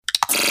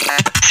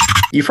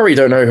You probably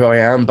don't know who I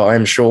am, but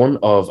I'm Sean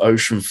of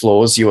Ocean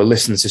Floors. You are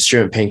listening to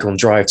Stuart Pink on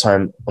Drive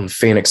Time on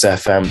Phoenix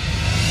FM.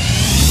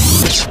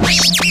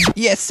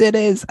 Yes, it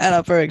is. And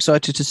I'm very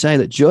excited to say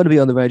that joining me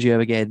on the radio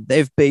again,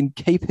 they've been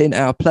keeping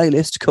our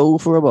playlist cool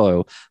for a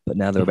while, but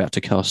now they're about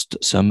to cast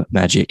some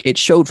magic. It's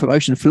Sean from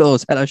Ocean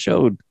Floors. Hello,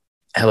 Sean.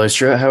 Hello,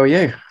 Stuart. How are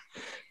you?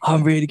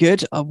 I'm really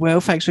good. I'm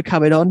well. Thanks for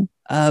coming on.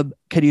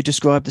 Can you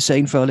describe the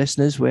scene for our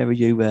listeners? Where are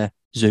you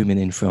zooming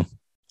in from?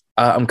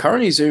 I'm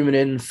currently zooming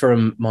in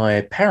from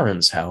my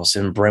parents' house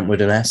in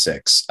Brentwood in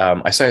Essex.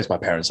 I say it's my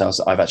parents'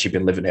 house. I've actually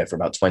been living here for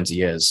about 20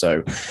 years,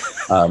 so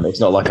it's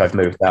not like I've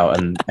moved out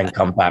and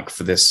come back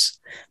for this.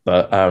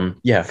 But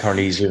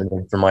currently zooming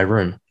in from my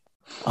room.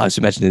 I was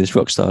imagining this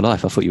rock star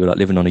life. I thought you were like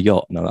living on a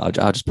yacht. No, I'll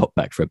just pop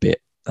back for a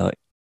bit.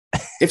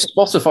 If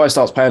Spotify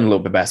starts paying a little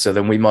bit better,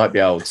 then we might be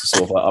able to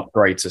sort of like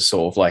upgrade to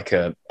sort of like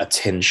a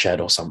tin shed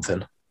or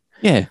something.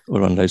 Yeah,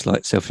 or on those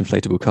like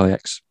self-inflatable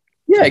kayaks.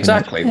 Yeah,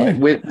 exactly. Yeah.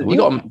 We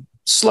got them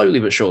slowly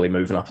but surely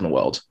moving up in the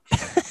world.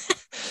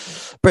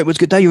 Brentwood's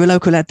good day. You're a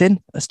local lad then?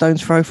 A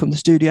stone's throw from the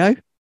studio?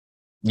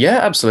 Yeah,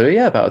 absolutely.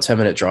 Yeah, about a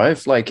 10-minute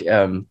drive. Like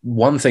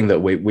one thing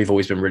that we've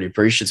always been really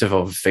appreciative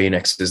of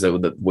Phoenix is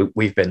that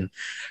we've been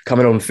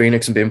coming on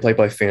Phoenix and being played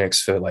by Phoenix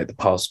for like the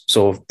past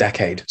sort of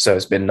decade. So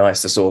it's been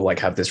nice to sort of like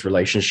have this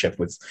relationship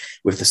with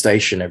the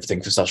station and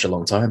everything for such a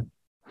long time.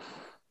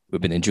 We've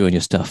been enjoying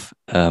your stuff.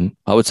 I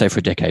would say for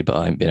a decade, but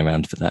I haven't been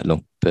around for that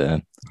long.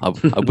 But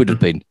I would have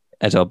been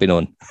as I've been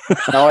on.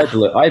 No,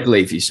 I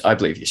believe you. I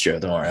believe you,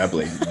 Stuart. Don't worry. I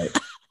believe you, mate.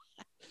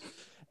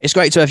 It's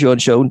great to have you on,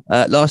 Sean.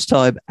 Last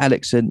time,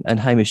 Alex and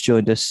Hamish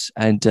joined us,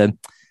 and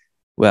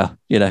well,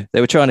 you know,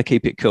 they were trying to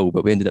keep it cool,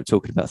 but we ended up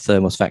talking about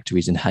thermos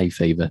factories and hay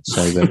fever.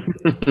 So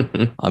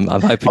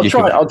I'm hoping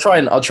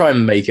I'll try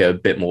and make it a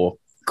bit more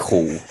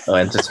cool or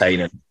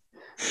entertaining.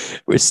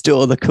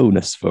 Restore the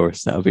coolness for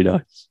us. That would be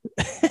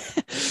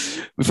nice.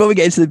 Before we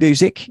get into the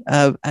music,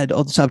 and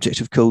on the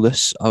subject of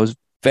coolness, I was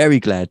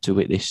very glad to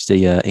witness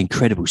the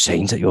incredible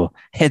scenes at your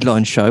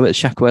headline show at the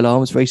Shackwell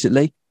Arms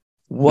recently.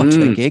 What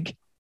a gig!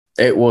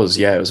 It was,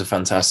 yeah, it was a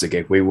fantastic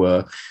gig. We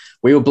were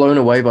blown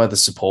away by the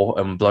support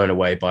and blown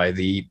away by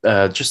the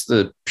just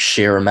the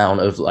sheer amount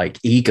of like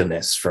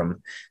eagerness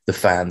from the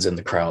fans in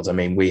the crowd. I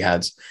mean, we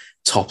had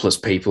topless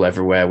people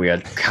everywhere. We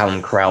had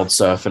Callum crowd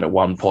surfing at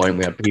one point.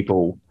 We had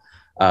people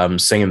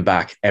singing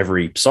back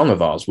every song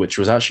of ours, which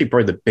was actually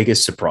probably the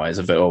biggest surprise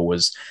of it all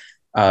was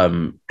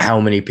how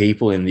many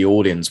people in the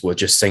audience were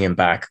just singing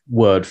back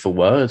word for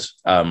word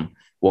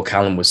what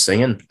Callum was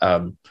singing.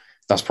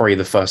 That's probably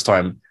the first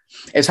time.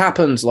 It's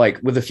happened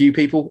like with a few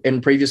people in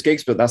previous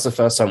gigs, but that's the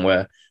first time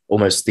where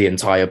almost the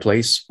entire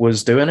place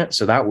was doing it.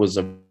 So that was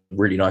a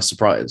really nice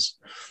surprise.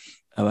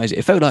 Amazing.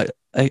 It felt like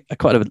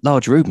quite a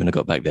large room when I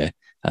got back there.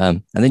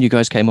 And then you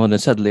guys came on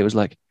and suddenly it was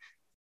like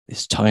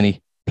this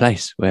tiny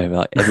place where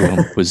like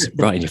everyone was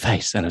right in your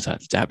face. And I was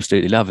like,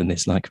 absolutely loving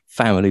this like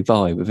family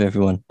vibe with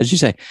everyone. As you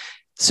say,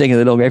 singing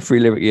along every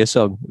lyric of your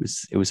song.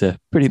 It was a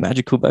pretty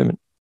magical moment.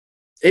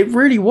 It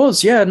really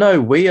was. Yeah, no,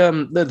 we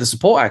the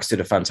support acts did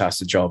a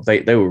fantastic job.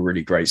 They were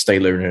really great.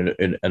 Stayler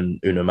and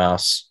Uno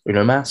Mas.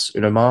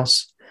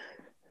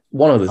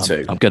 One of the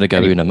two. I'm going to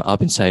go Uno. I've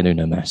been saying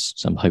Uno Mas,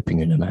 so I'm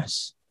hoping Uno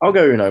Mas. I'll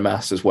go Uno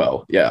Mas as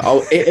well. Yeah.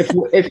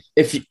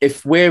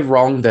 If we're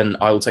wrong, then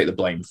I will take the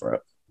blame for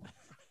it.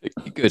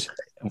 Good.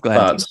 I'm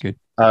glad. But, good.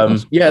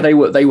 Yeah, they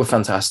were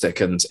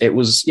fantastic, and it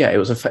was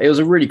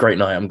a really great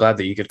night. I'm glad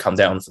that you could come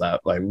down for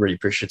that. Like, really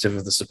appreciative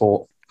of the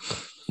support.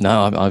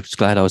 No, I was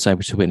glad I was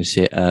able to witness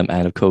it, and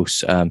of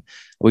course,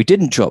 we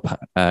didn't drop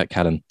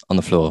Callum on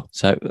the floor,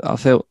 so I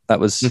felt that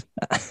was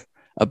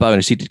a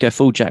bonus. He did go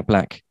full Jack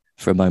Black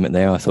for a moment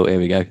there. I thought, here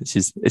we go. This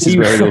is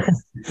where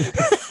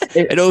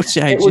it all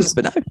changes.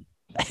 But no.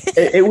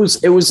 it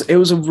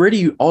was a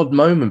really odd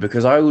moment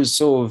because I was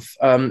sort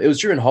of it was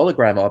during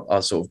Hologram,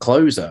 our sort of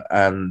closer,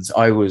 and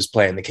I was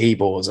playing the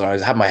keyboards and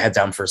I had my head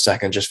down for a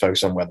second, just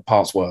focused on where the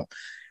parts were.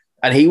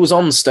 And he was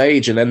on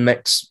stage, and then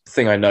next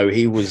thing I know,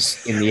 he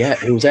was in the air.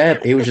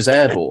 He was just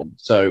airborne.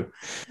 So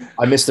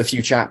I missed a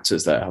few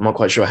chapters there. I'm not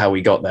quite sure how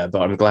he got there,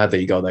 but I'm glad that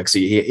he got there because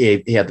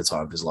he had the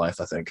time of his life,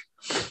 I think.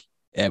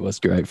 Yeah, it was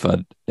great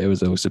fun. It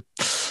was awesome.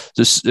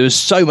 There was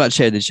so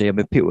much energy. I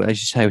mean, people, as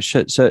you say, with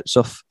shirts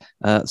off,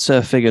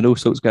 surfing and all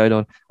sorts going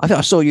on. I think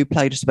I saw you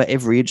play just about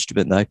every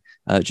instrument though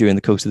during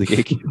the course of the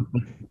gig.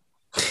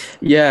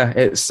 Yeah,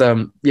 it's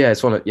one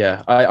of,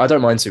 I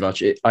don't mind too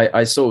much.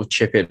 I sort of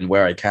chip in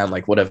where I can,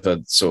 like whatever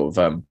sort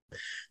of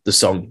the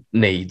song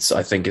needs.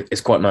 I think it's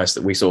quite nice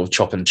that we sort of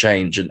chop and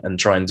change and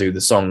try and do the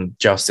song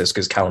justice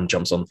because Callum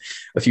jumps on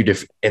a few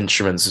different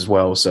instruments as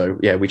well. So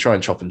yeah, we try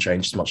and chop and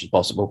change as much as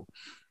possible.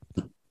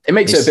 It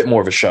makes it a bit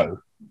more of a show.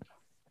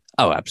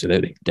 Oh,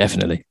 absolutely,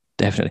 definitely.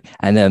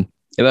 And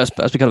that's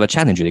become kind of a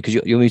challenge really because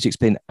your music's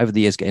been over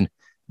the years getting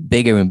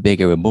bigger and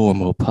bigger and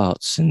more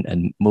parts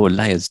and more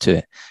layers to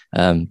it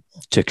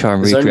to try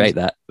and recreate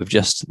that with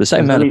just the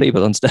same amount of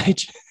people on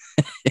stage.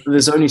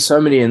 There's only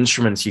so many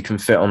instruments you can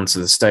fit onto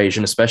the stage,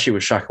 and especially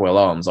with Shackwell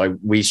Arms,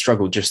 we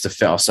struggle just to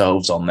fit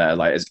ourselves on there,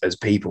 like as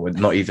people, and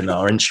not even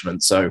our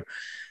instruments. So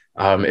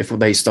if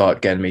they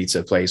start getting me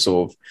to play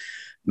sort of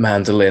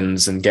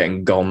mandolins and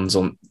getting gongs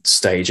on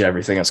stage and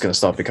everything, that's going to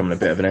start becoming a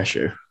bit of an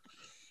issue.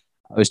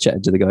 I was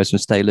chatting to the guys from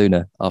Stay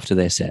Lunar after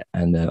their set,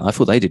 and I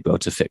thought they did well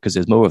to fit because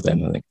there's more of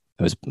them. I think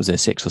was there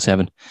 6 or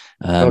 7?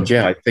 I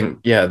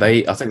think there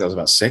was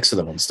about 6 of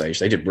them on stage.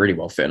 They did really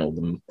well fitting all of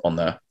them on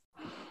there.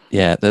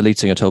 Yeah, the lead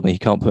singer told me he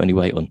can't put any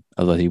weight on,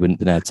 otherwise he wouldn't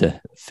have been able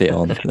to fit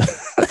on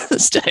the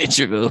stage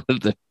with all of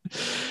them.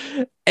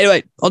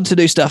 Anyway, on to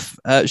new stuff.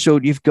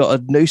 Sean, you've got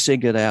a new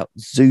single out,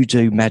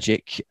 Zoodoo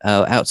Magic,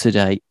 out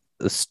today.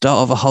 The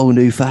start of a whole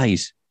new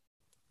phase.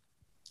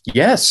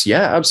 Yes,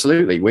 yeah,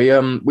 absolutely.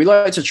 We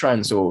like to try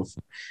and sort of,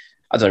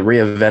 I don't know,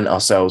 reinvent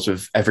ourselves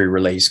with every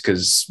release,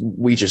 because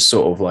we just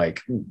sort of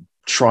like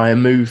try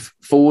and move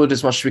forward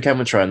as much as we can.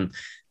 We try and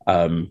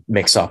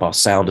mix up our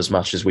sound as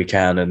much as we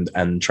can,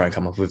 and try and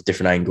come up with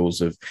different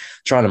angles of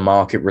trying to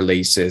market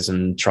releases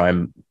and try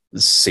and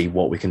see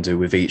what we can do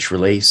with each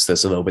release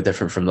that's a little bit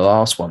different from the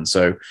last one.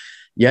 So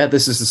yeah,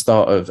 this is the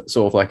start of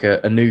sort of like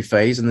a new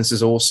phase, and this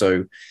is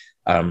also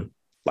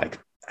like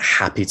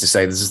happy to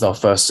say this is our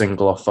first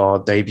single off our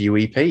debut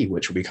EP,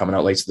 which will be coming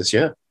out later this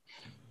year.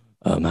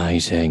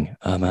 Amazing.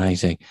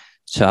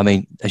 So, I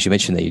mean, as you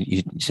mentioned,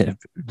 you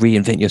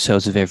reinvent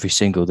yourselves with every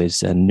single.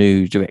 There's a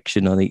new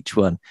direction on each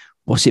one.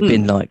 What's it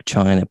been like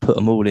trying to put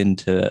them all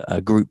into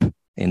a group,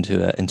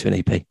 into an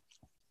EP?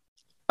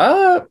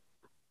 I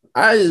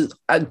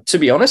to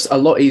be honest, a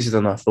lot easier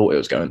than I thought it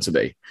was going to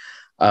be.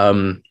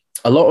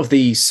 A lot of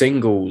the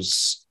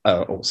singles,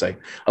 or say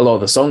a lot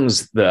of the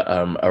songs that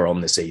are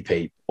on this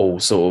EP all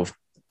sort of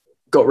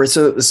got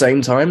written at the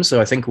same time.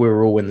 So I think we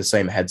were all in the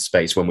same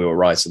headspace when we were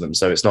writing them.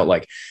 So it's not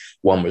like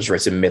one was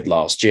written mid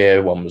last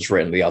year, one was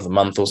written the other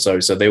month or so.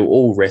 So they were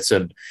all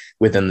written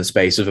within the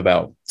space of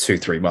about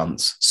 2-3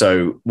 months.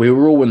 So we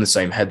were all in the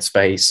same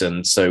headspace.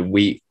 And so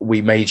we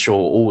made sure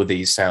all of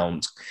these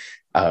sound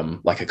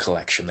like a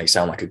collection. They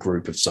sound like a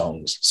group of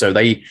songs. So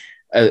they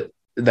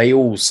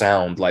all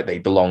sound like they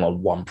belong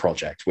on one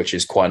project, which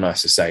is quite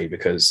nice to say,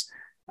 because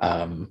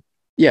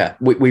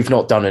we've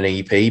not done an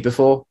EP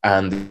before,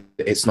 and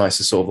it's nice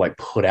to sort of like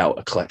put out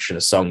a collection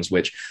of songs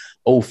which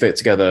all fit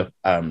together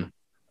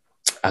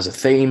as a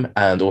theme,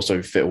 and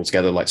also fit all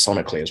together like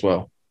sonically as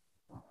well.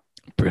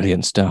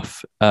 Brilliant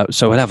stuff.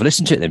 So we'll have a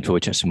listen to it then before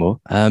we chat some more.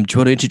 Do you want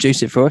to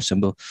introduce it for us,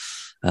 and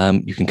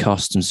you can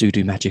cast some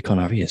Zoodoo Magic on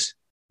our ears?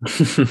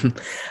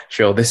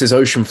 Sure. This is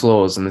Ocean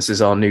Floors, and this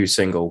is our new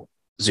single,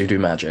 Zoodoo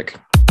Magic.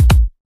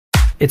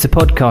 It's a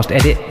podcast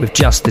edit with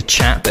just the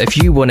chat, but if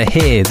you want to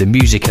hear the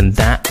music and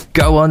that,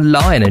 go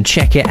online and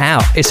check it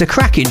out. It's a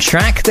cracking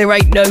track, there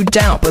ain't no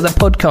doubt, but the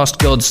podcast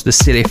gods, the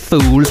silly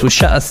fools, will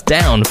shut us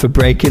down for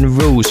breaking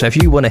rules. So if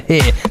you want to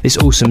hear this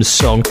awesome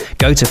song,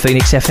 go to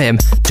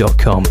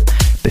phoenixfm.com.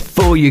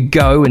 Before you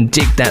go and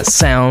dig that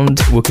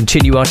sound, we'll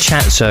continue our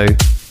chat, so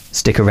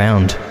stick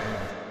around.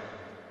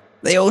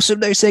 The awesome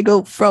new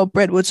single from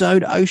Brentwood's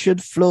own Ocean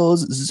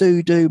Floors,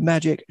 Zoodoo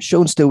Magic.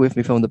 Sean's still with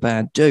me from the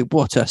band. Dude,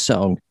 what a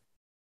song.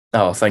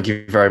 Oh, thank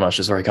you very much.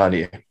 It's very kind of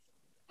you.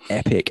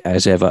 Epic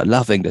as ever.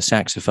 Loving the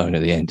saxophone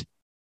at the end.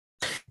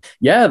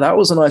 Yeah, that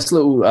was a nice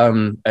little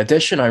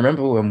addition. I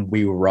remember when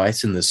we were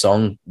writing the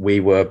song, we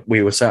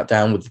were sat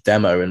down with the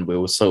demo and we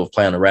were sort of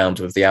playing around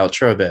with the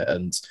outro a bit.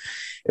 And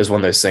it was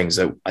one of those things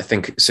that I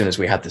think as soon as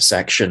we had the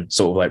section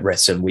sort of like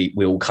written, we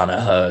all kind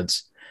of heard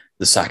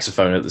the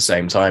saxophone at the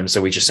same time.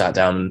 So we just sat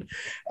down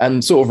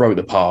and sort of wrote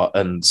the part.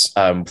 And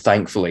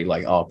thankfully,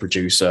 like our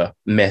producer,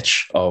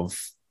 Mitch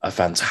of a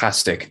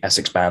fantastic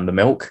Essex band, The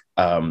Milk.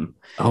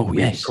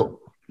 Yes.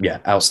 Yeah,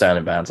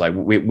 outstanding bands. Like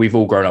we've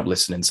all grown up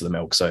listening to The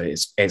Milk. So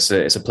it's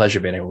a pleasure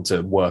being able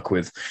to work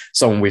with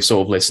someone we've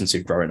sort of listened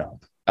to growing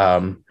up.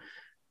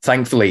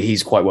 Thankfully,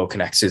 he's quite well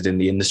connected in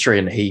the industry,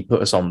 and he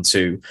put us on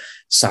to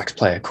sax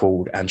player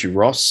called Andrew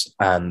Ross,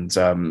 and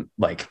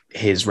like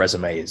his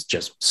resume is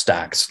just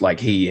stacked. Like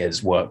he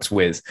has worked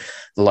with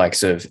the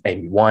likes of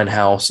Amy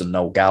Winehouse and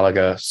Noel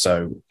Gallagher.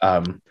 So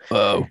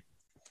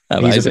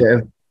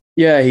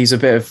he's a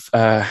bit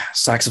of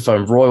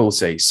saxophone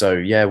royalty. So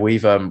yeah, we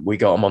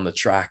got him on the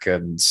track,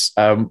 and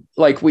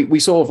like we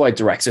sort of like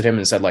directed him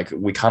and said like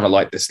we kind of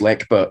like this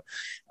lick, but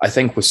I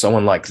think with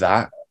someone like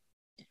that,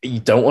 you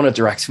don't want to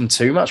direct him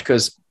too much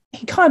because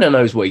he kind of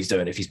knows what he's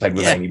doing if he's played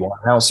with Amy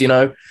Winehouse, you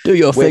know. Do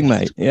your thing,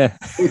 mate. Yeah.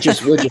 we're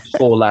just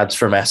 4 lads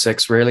from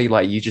Essex, really.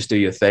 Like you just do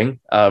your thing.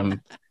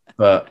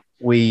 But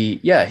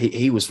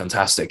he was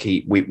fantastic.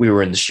 We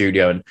were in the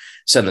studio and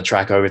sent the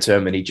track over to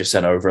him, and he just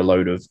sent over a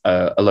load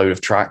of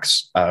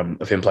tracks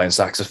of him playing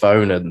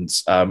saxophone, and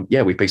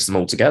we pieced them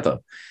all together.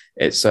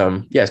 It's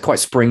it's quite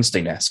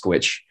Springsteen-esque,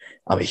 which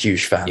I'm a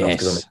huge fan of,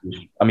 because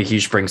I'm a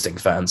huge Springsteen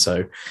fan.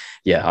 So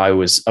yeah, I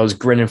was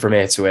grinning from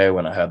ear to ear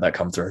when I heard that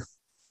come through.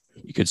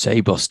 You could say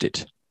he bossed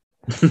it.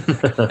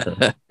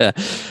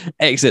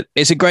 Excellent.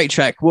 It's a great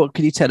track. What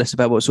can you tell us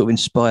about what sort of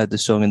inspired the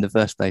song in the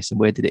first place, and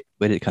where did it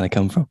kind of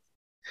come from?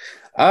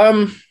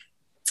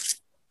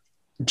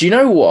 Do you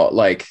know what?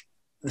 Like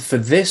for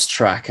this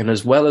track, and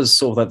as well as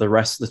sort of like the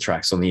rest of the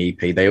tracks on the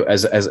EP, they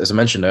as I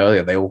mentioned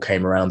earlier, they all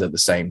came around at the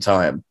same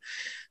time.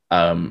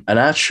 And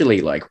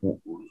actually, like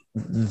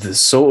the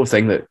sort of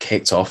thing that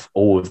kicked off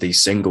all of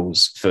these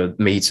singles for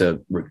me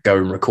to go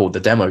and record the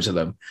demos of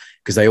them,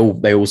 because they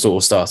all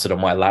sort of started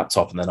on my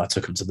laptop, and then I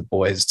took them to the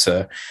boys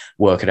to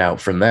work it out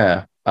from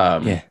there.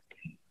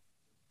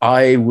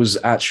 I was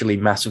actually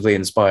massively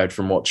inspired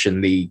from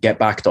watching the Get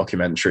Back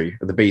documentary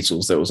of the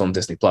Beatles that was on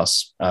Disney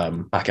Plus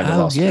back end of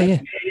last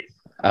year.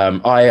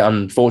 I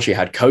unfortunately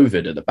had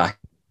COVID at the back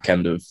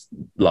end of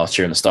last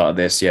year and the start of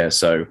this year,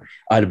 so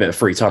I had a bit of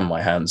free time on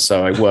my hands.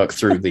 So I worked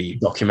through the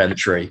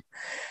documentary,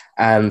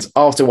 and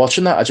after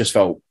watching that, I just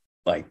felt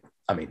like,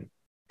 I mean,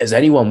 as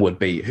anyone would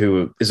be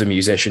who is a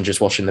musician,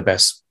 just watching one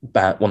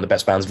of the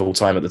best bands of all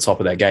time at the top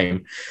of their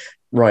game,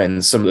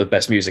 writing some of the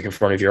best music in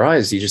front of your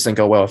eyes, you just think,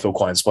 oh, well, I feel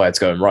quite inspired to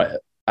go and write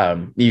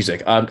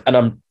music. And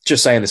I'm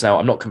just saying this now,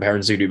 I'm not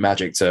comparing Zulu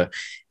Magic to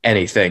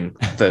anything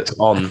that's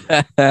on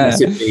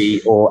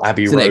Mississippi or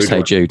Abbey Road. Next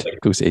Hey Jude,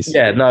 of course it is.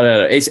 Yeah,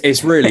 no.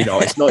 It's really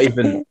not. It's not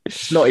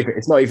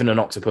even an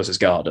Octopus's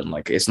Garden.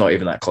 Like, it's not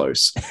even that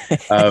close.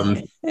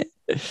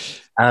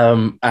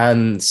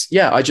 And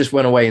yeah, I just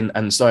went away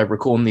and started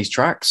recording these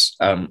tracks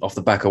off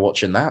the back of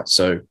watching that.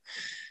 So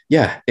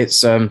yeah,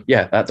 it's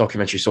that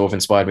documentary sort of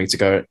inspired me to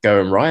go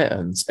and write,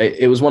 and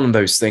it was one of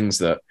those things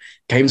that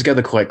came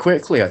together quite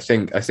quickly. I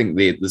think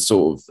the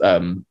sort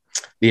of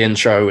the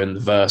intro and the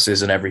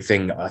verses and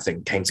everything, I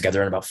think, came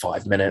together in about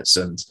 5 minutes,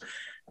 and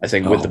I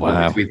think with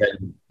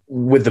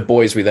the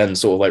boys we then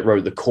sort of like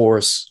wrote the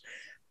chorus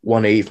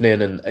one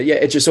evening, and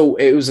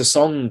it was a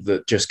song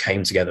that just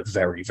came together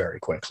very, very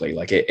quickly.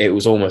 Like it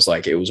was almost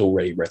like it was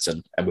already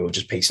written and we were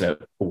just piecing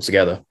it all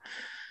together.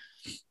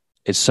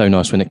 It's so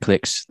nice when it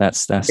clicks.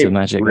 That's the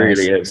magic. It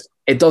really is.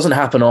 It doesn't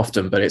happen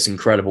often, but it's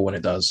incredible when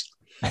it does.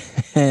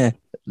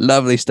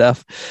 Lovely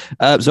stuff.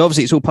 So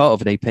obviously it's all part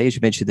of an EP, as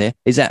you mentioned there.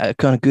 Is that a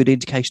kind of good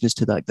indication as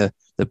to like the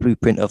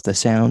blueprint of the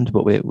sound,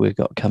 what we've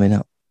got coming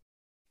up?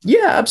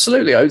 Yeah,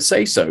 absolutely. I would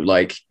say so.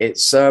 Like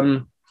it's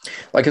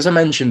like, as I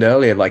mentioned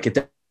earlier, like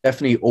it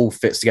definitely all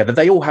fits together.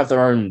 They all have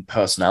their own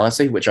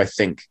personality, which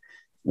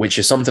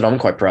is something I'm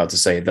quite proud to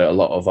say, that a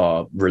lot of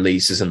our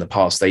releases in the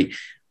past, they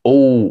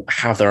all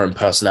have their own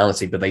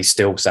personality, but they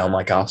still sound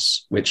like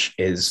us, which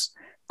is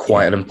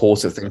quite an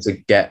important thing to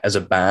get as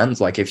a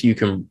band. Like if you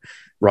can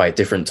write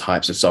different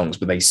types of songs,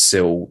 but they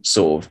still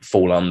sort of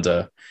fall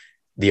under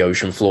the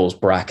Ocean Floors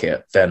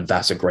bracket, then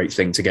that's a great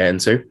thing to get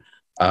into.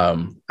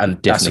 And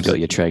definitely got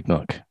your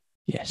trademark.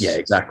 Yes. Yeah,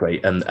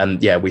 exactly.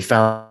 And yeah, we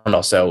found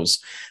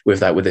ourselves with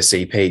that with this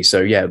EP.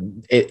 So yeah,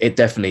 it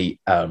definitely,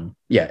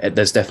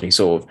 there's definitely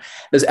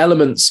there's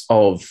elements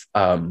of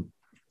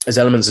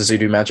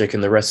Zulu Magic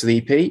in the rest of the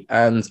EP,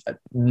 and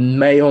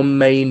may or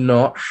may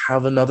not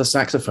have another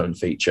saxophone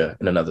feature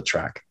in another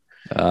track.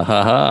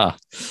 More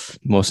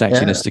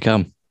sexiness to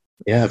come.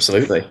 Yeah,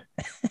 absolutely.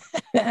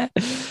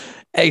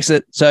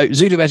 Excellent. So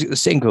Zulu Magic, the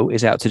single,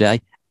 is out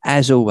today.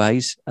 As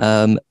always,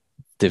 the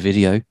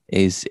video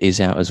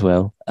is out as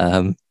well.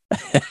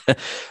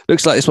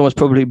 Looks like this one was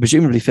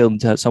presumably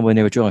filmed somewhere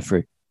near a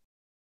drive-through.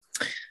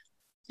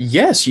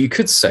 Yes, you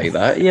could say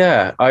that.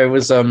 Yeah, I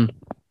was.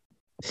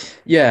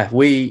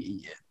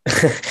 We.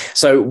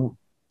 So,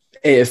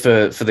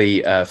 for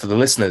the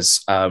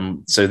listeners,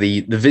 so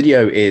the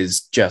video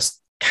is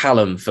just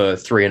Callum for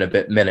 3 and a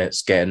bit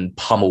minutes getting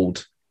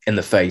pummeled in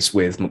the face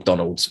with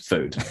McDonald's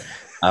food.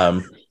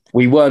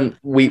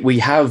 We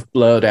have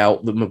blurred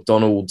out the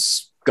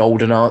McDonald's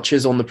golden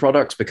arches on the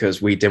product because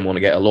we didn't want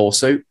to get a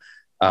lawsuit.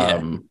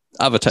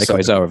 Other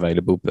takeaways are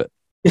available, but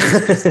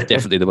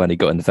definitely the one he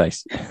got in the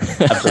face.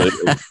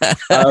 Absolutely.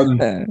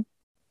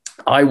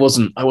 I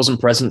wasn't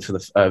present for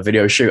the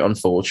video shoot,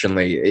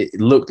 unfortunately. It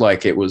looked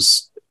like it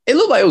was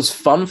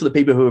fun for the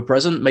people who were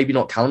present. Maybe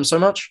not Callum so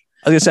much.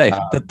 I was gonna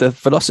say the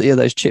velocity of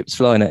those chips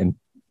flying at him.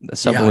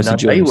 Someone was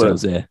enjoying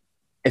themselves there.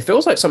 It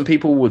feels like some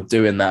people were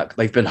doing that.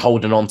 They've been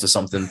holding on to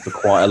something for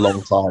quite a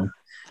long time,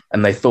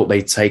 and they thought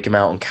they'd take him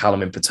out on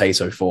Callum in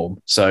potato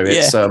form. So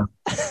it's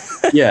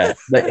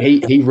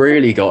he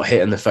really got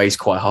hit in the face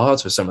quite hard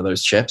for some of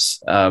those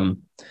chips.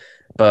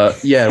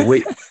 But yeah,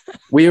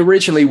 we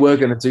originally were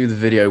going to do the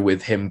video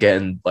with him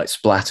getting like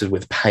splattered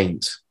with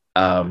paint,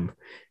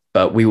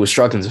 but we were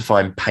struggling to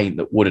find paint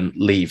that wouldn't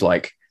leave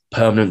like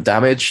permanent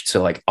damage to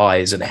like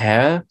eyes and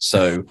hair.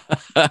 So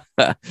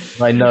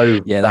I know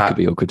that could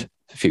be awkward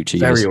for future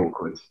years. Very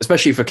awkward,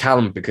 especially for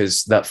Callum,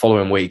 because that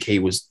following week he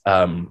was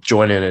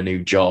joining a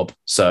new job,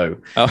 so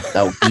that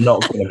was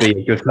not going to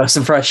be a good first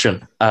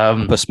impression.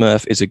 But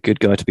Smurf is a good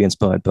guy to be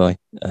inspired by.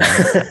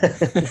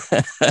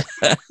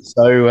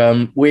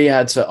 So we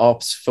had to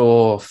opt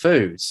for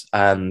food,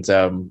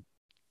 and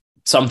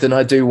something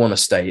I do want to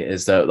state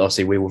is that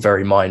obviously we were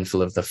very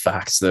mindful of the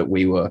fact that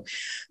we were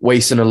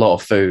wasting a lot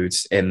of food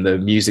in the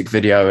music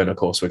video, and of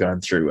course we're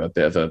going through a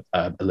bit of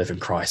a living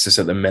crisis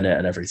at the minute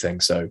and everything.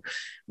 So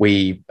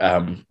we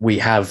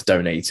have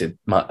donated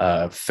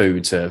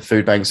food to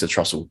food banks, to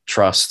Trussell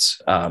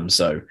Trust. We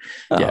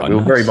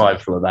were very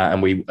mindful of that,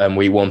 and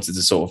we wanted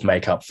to sort of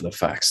make up for the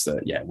facts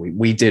that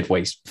we did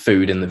waste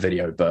food in the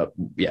video, but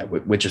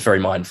we're just very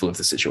mindful of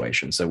the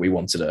situation. So we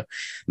wanted to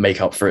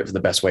make up for it for the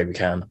best way we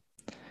can.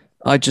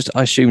 I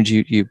assumed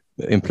you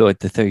employed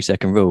the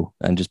 30-second rule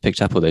and just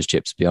picked up all those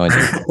chips behind you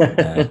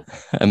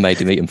and made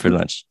him eat them for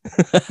lunch.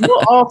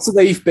 Not after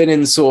they've been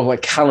in sort of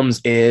like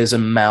Callum's ears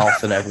and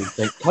mouth and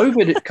everything.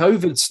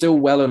 COVID's still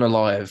well and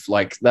alive.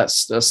 Like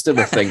that's still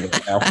a thing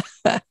now.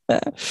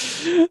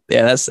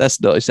 Yeah,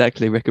 that's not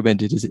exactly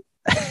recommended, is it?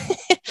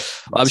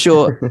 I'm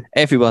sure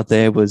everyone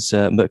there was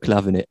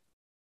McLovin it.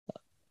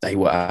 They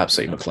were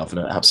absolutely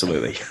McLovin it,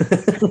 absolutely.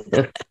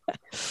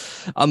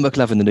 I'm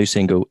McLovin the new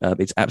single.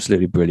 It's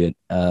absolutely brilliant.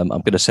 I'm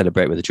going to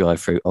celebrate with a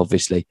drive-through,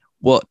 obviously.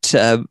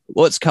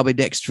 What's coming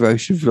next for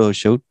Ocean Floor,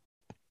 Sean?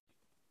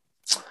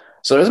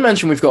 So as I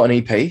mentioned, we've got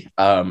an EP,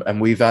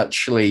 and we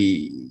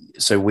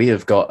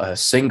have got a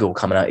single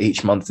coming out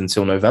each month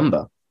until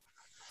November.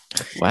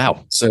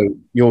 Wow! So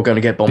you're going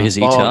to get bombarded.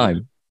 Busy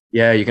time.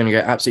 Yeah, you're going to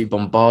get absolutely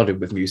bombarded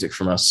with music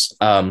from us.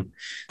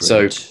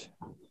 So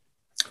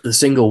the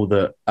single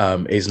that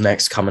is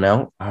next coming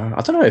out,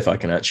 I don't know if I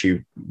can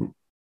actually.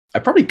 I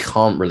probably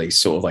can't release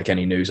sort of like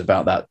any news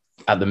about that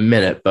at the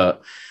minute,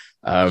 but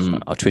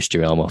I'll twist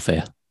your arm off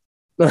here.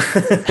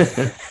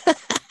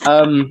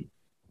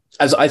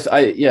 As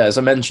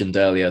I mentioned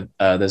earlier,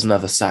 there's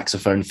another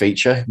saxophone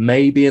feature,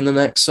 maybe in the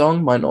next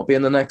song, might not be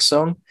in the next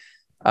song.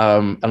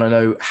 And I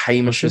know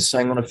Hamish has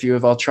sang on a few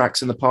of our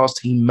tracks in the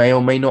past. He may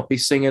or may not be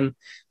singing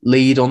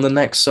lead on the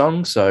next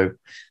song. So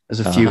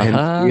there's a few hints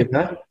for you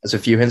there. There's a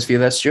few hints for you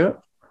there, Stuart.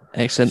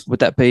 Excellent.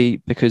 Would that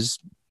be because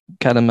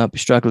Callum might be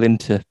struggling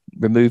to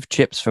remove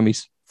chips from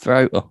his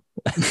throat? Or?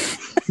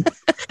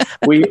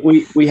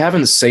 we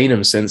haven't seen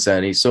him since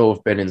then. He's sort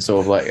of been in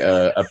sort of like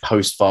a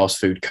post-fast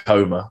food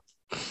coma.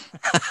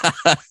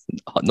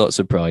 Not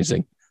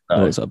surprising.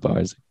 No. Not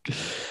surprising.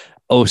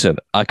 Awesome.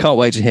 I can't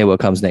wait to hear what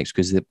comes next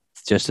because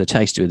just a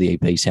taster of the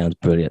EP sounds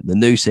brilliant. The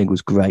new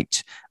single's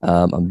great.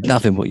 I'm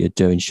loving what you're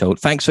doing, Scholt.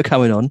 Thanks for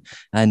coming on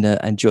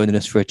and joining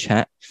us for a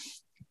chat.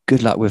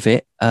 Good luck with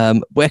it.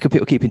 Where can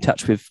people keep in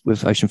touch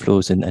with Ocean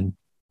Floors and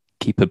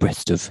keep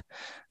abreast of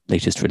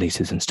latest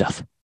releases and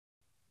stuff?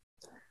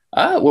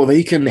 Well,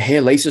 they can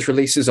hear latest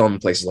releases on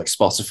places like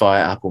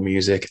Spotify, Apple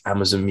Music,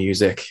 Amazon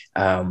Music,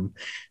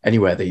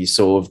 anywhere that you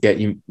sort of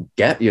get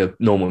your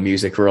normal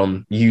music. Or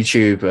on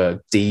YouTube,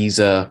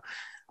 Deezer.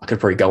 I could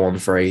probably go on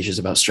for ages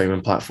about streaming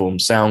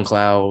platforms.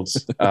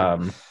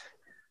 SoundCloud.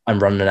 I'm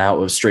running out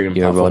of streaming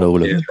platforms. You're on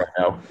all of them right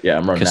now. Yeah,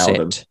 I'm running out of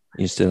them.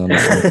 You're still on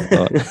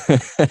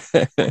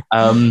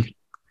the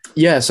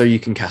yeah, so you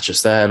can catch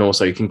us there, and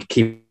also you can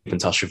keep in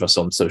touch with us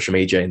on social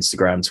media: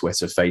 Instagram,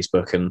 Twitter,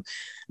 Facebook, and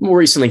more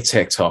recently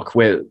TikTok.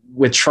 We're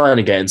trying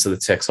to get into the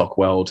TikTok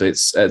world.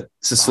 It's a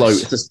slow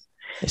work,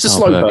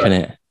 isn't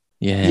it?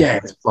 Yeah,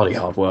 it's bloody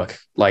hard work.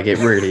 Like it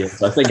really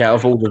is. I think out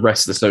of all the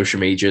rest of the social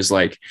medias,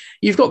 like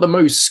you've got the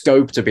most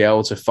scope to be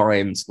able to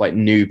find like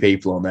new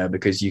people on there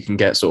because you can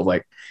get sort of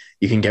like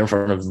you can get in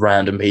front of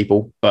random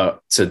people,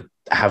 but to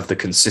have the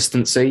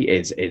consistency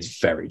is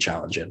very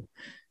challenging.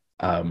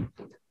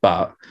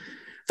 But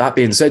that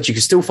being said, you can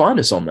still find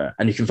us on there,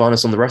 and you can find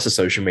us on the rest of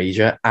social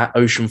media at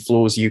Ocean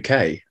Floors UK,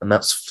 and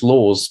that's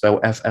Floors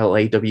spelled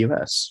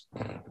FLAWS.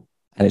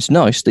 And it's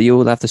nice that you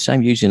all have the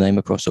same username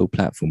across all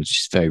platforms,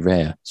 which is very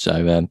rare.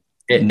 So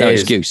no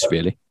excuse,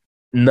 really.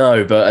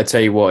 No, but I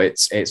tell you what,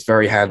 it's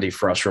very handy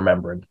for us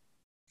remembering.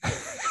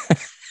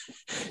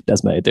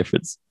 Does make a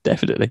difference,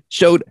 definitely.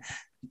 Scholt,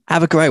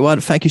 have a great one.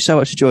 Thank you so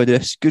much for joining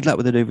us. Good luck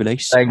with the new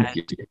release. Thank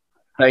you.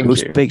 We'll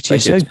speak to you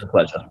soon. It's a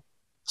pleasure.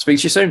 Speak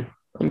to you soon.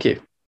 Thank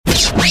you.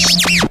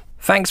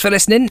 Thanks for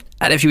listening.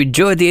 And if you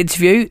enjoyed the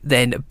interview,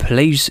 then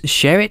please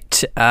share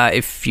it.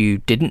 If you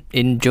didn't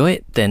enjoy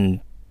it,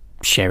 then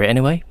share it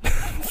anyway.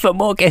 For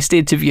more guest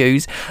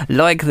interviews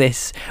like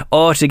this,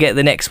 or to get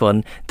the next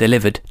one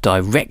delivered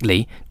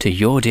directly to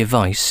your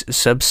device,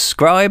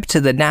 subscribe to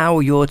the Now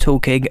You're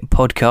Talking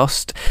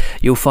podcast.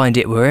 You'll find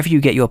it wherever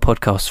you get your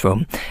podcasts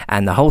from,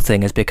 and the whole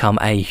thing has become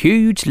a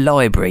huge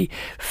library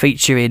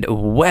featuring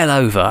well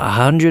over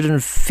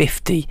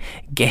 150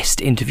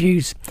 guest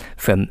interviews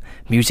from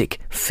music,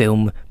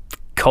 film,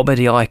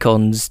 comedy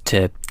icons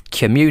to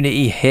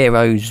community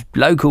heroes,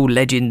 local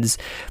legends,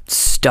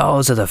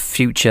 stars of the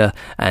future,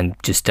 and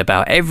just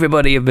about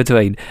everybody in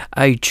between.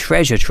 A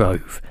treasure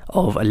trove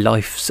of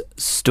life's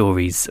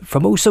stories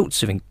from all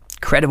sorts of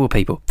incredible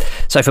people.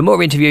 So for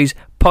more interviews,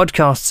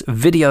 podcasts,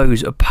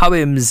 videos,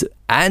 poems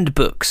and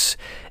books,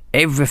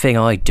 everything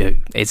I do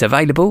is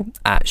available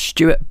at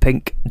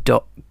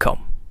stuartpink.com.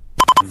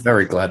 I'm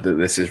very glad that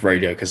this is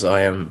radio because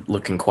I am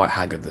looking quite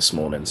haggard this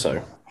morning.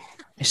 So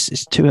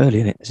it's too early,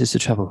 isn't it? This is the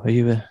trouble. Are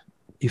you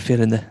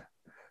feeling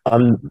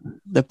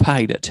the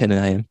pain at 10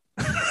 a.m?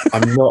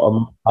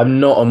 I'm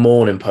not a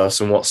morning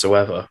person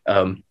whatsoever.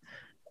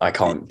 I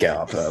can't get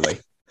up early.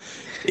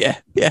 Yeah.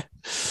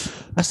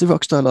 That's the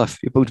rock star life.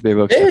 You're born to be a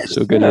rock star. It's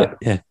all good.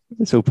 Yeah,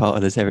 it's all part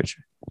of the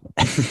territory.